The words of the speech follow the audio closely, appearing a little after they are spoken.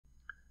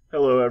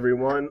Hello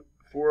everyone.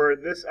 For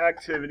this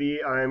activity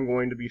I am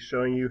going to be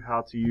showing you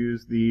how to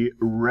use the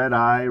red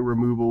eye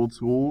removal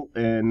tool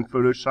in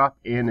Photoshop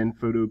and in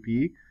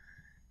Photopea.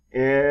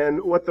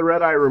 And what the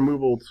red eye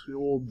removal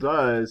tool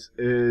does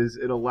is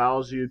it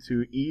allows you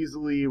to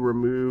easily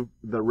remove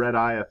the red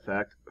eye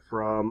effect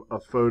from a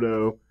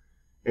photo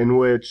in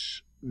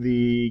which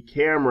the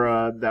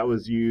camera that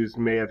was used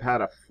may have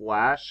had a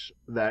flash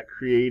that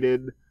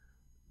created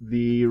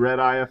the red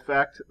eye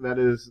effect that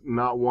is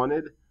not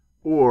wanted,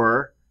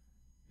 or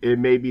it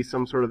may be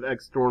some sort of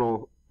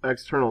external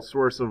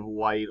source of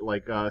light,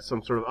 like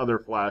some sort of other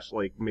flash,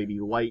 like maybe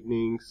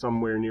lightning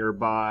somewhere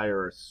nearby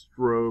or a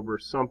strobe or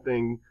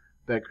something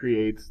that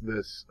creates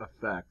this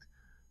effect.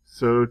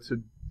 So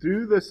to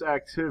do this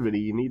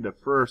activity, you need to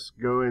first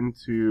go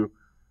into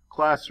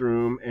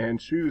Classroom and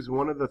choose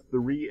one of the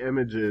 3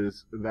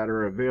 images that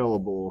are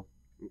available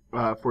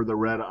for the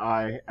red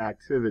eye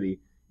activity.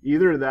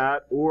 Either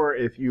that, or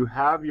if you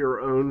have your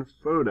own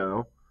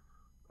photo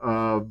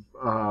of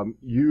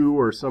you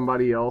or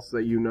somebody else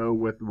that you know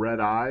with red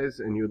eyes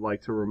and you'd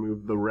like to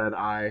remove the red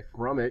eye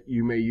from it,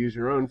 you may use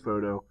your own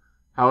photo.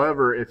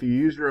 However, if you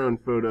use your own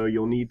photo,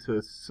 you'll need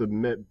to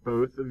submit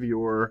both of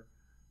your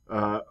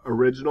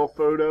original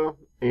photo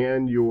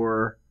and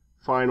your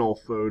final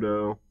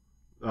photo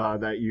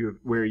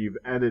where you've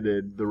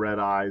edited the red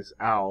eyes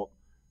out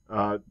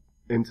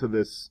into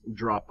this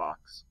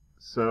Dropbox.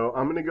 So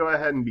I'm going to go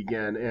ahead and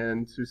begin.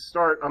 And to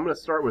start, I'm going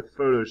to start with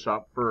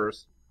Photoshop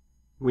first.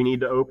 We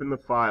need to open the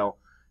file.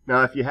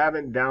 Now, if you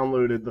haven't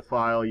downloaded the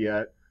file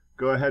yet,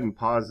 go ahead and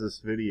pause this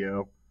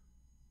video.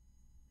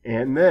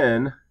 And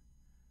then,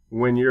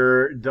 when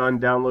you're done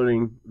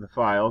downloading the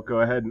file, go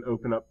ahead and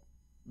open up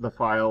the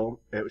file.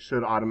 It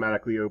should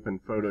automatically open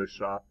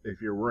Photoshop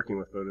if you're working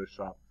with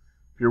Photoshop.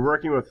 If you're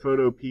working with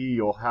Photopea,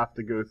 you'll have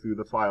to go through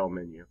the File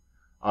menu.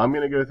 I'm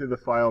going to go through the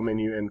File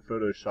menu in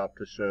Photoshop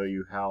to show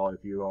you how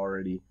if you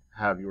already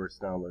have yours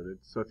downloaded.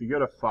 So if you go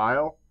to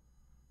File,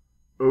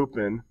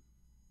 Open,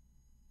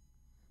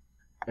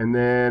 and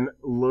then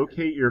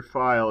locate your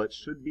file. It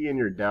should be in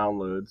your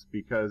downloads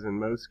because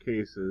in most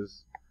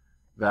cases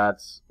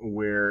that's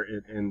where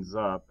it ends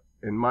up.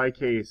 In my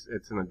case,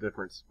 it's in a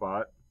different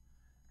spot.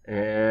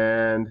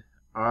 And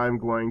I'm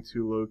going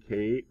to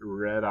locate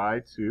Red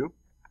Eye 2.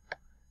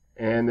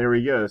 And there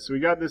we go. So we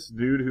got this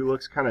dude who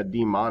looks kind of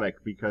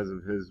demonic because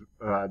of his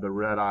the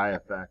red eye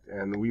effect,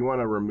 and we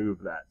want to remove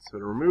that. So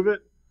to remove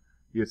it,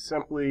 you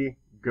simply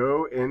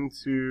go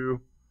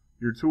into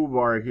your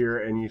toolbar here,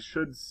 and you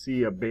should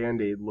see a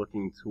Band-Aid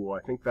looking tool.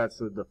 I think that's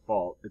the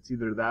default. It's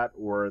either that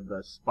or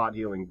the spot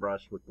healing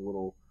brush with the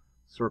little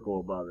circle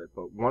above it.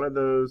 But one of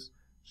those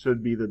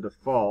should be the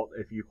default.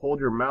 If you hold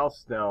your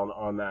mouse down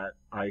on that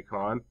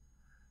icon,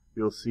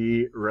 you'll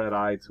see red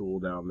eye tool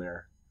down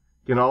there.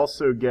 You can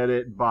also get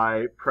it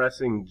by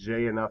pressing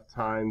J enough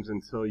times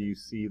until you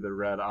see the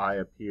red eye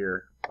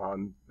appear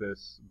on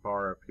this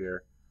bar up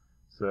here.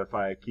 So if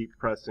I keep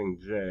pressing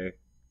J,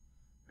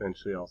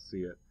 eventually I'll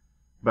see it.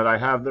 But I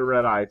have the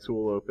red eye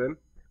tool open,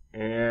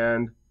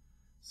 and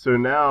so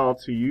now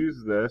to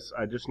use this,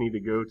 I just need to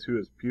go to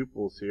his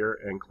pupils here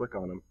and click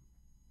on them,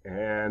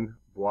 and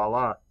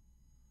voila,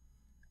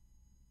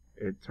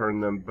 it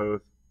turned them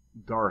both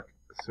dark.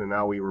 So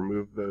now we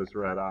remove those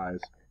red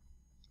eyes.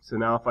 So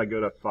now if I go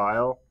to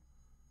File,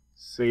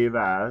 Save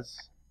As,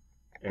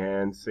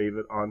 and save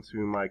it onto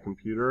my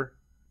computer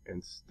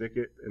and stick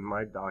it in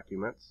my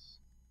documents,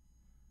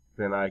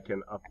 then I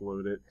can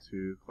upload it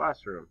to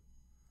Classroom.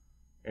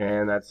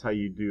 And that's how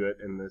you do it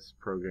in this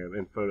program,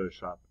 in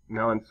Photoshop.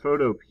 Now in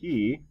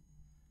Photopea,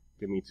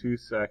 give me 2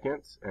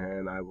 seconds,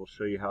 and I will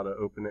show you how to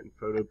open it in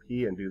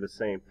Photopea and do the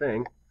same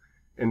thing.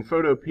 In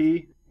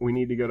Photopea, we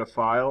need to go to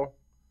File,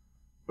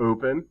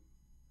 Open,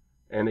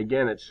 and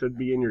again, it should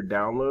be in your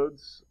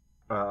downloads.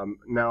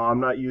 Now,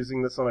 I'm not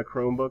using this on a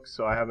Chromebook,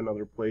 so I have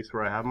another place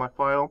where I have my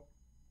file.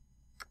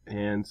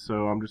 And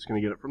so I'm just going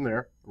to get it from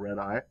there, red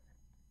eye.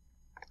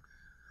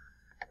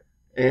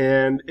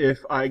 And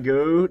if I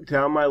go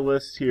down my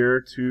list here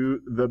to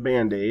the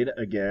Band-Aid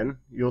again,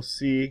 you'll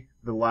see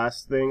the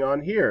last thing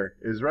on here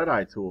is red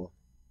eye tool.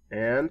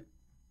 And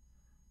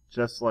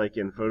just like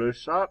in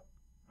Photoshop,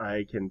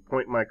 I can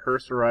point my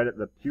cursor right at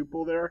the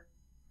pupil there,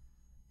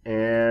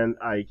 and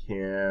I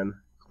can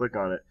click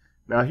on it.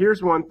 Now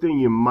here's one thing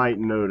you might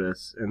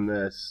notice in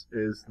this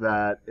is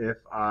that if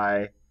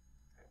I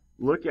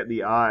look at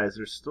the eyes,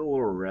 there's still a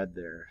little red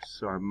there.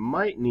 So I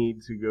might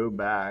need to go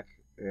back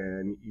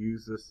and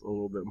use this a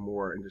little bit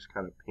more and just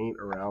kind of paint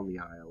around the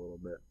eye a little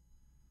bit.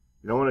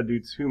 You don't want to do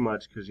too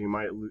much because you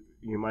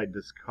might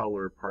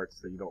discolor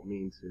parts that you don't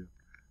mean to.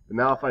 But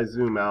now if I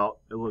zoom out,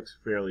 it looks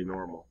fairly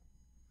normal.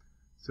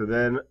 So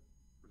then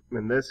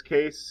in this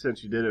case,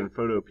 since you did it in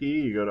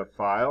Photopea, you go to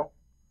File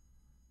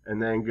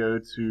and then go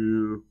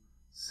to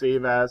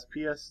Save As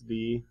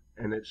PSD,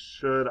 and it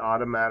should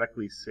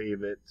automatically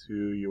save it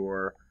to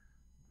your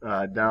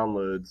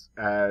downloads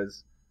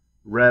as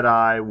red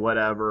eye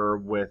whatever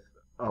with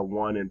a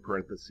 1 in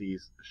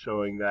parentheses,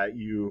 showing that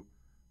you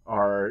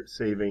are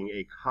saving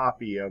a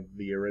copy of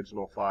the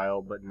original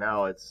file, but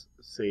now it's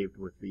saved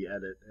with the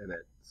edit in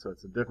it, so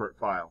it's a different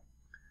file.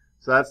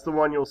 So that's the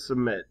one you'll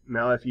submit.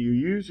 Now if you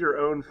use your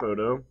own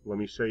photo, let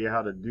me show you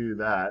how to do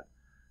that.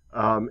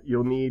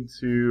 You'll need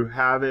to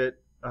have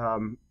it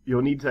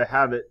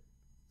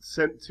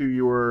sent to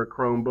your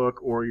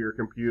Chromebook or your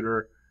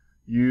computer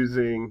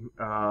using,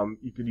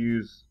 you could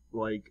use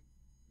like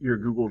your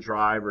Google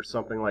Drive or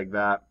something like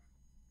that.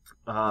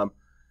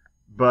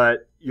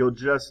 But you'll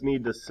just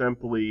need to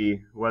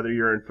simply, whether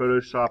you're in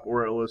Photoshop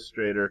or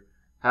Illustrator,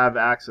 have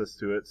access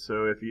to it.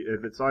 So if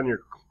it's on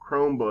your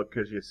Chromebook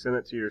because you sent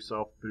it to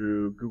yourself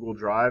through Google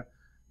Drive,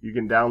 you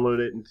can download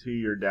it into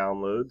your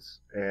downloads,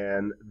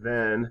 and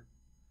then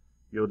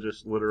you'll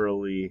just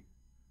literally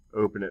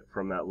open it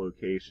from that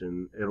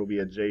location. It'll be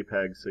a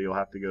JPEG, so you'll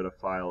have to go to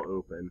File,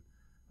 Open.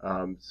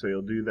 So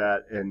you'll do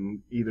that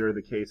in either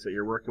the case that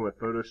you're working with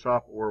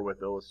Photoshop or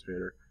with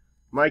Illustrator.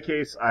 In my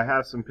case, I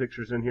have some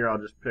pictures in here. I'll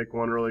just pick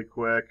one really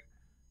quick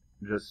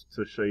just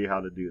to show you how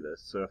to do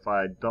this. So if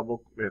I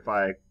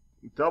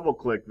double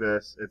click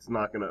this, it's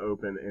not going to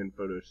open in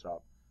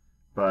Photoshop.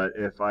 But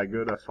if I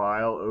go to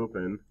File,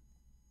 Open,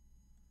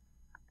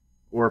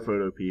 or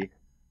Photopea,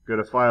 go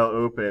to File,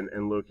 Open,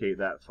 and locate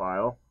that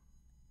file,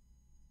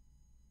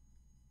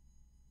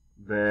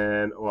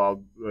 then,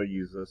 well, I'll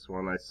use this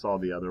one. I saw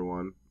the other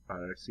one. I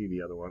see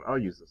the other one. I'll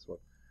use this one.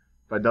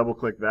 If I double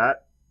click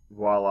that,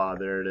 voila,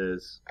 there it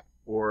is.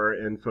 Or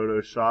in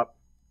Photoshop,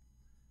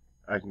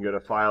 I can go to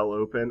File,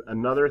 Open.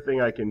 Another thing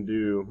I can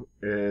do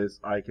is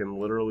I can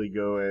literally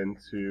go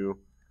into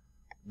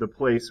the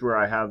place where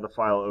I have the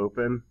file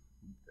open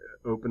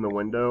the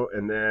window,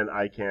 and then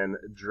I can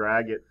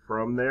drag it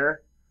from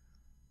there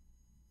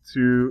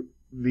to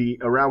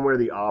around where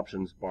the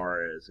options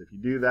bar is. If you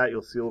do that,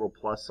 you'll see a little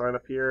plus sign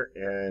up here,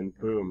 and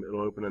boom,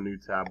 it'll open a new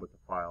tab with the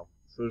file.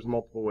 So there's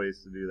multiple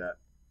ways to do that.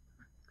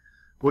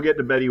 We'll get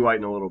to Betty White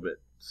in a little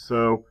bit.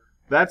 So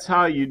that's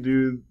how you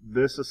do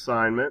this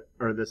assignment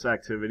or this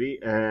activity,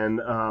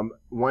 and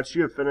once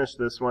you have finished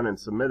this one and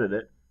submitted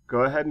it,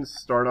 go ahead and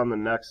start on the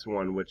next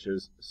one, which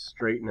is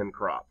straighten and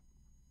crop.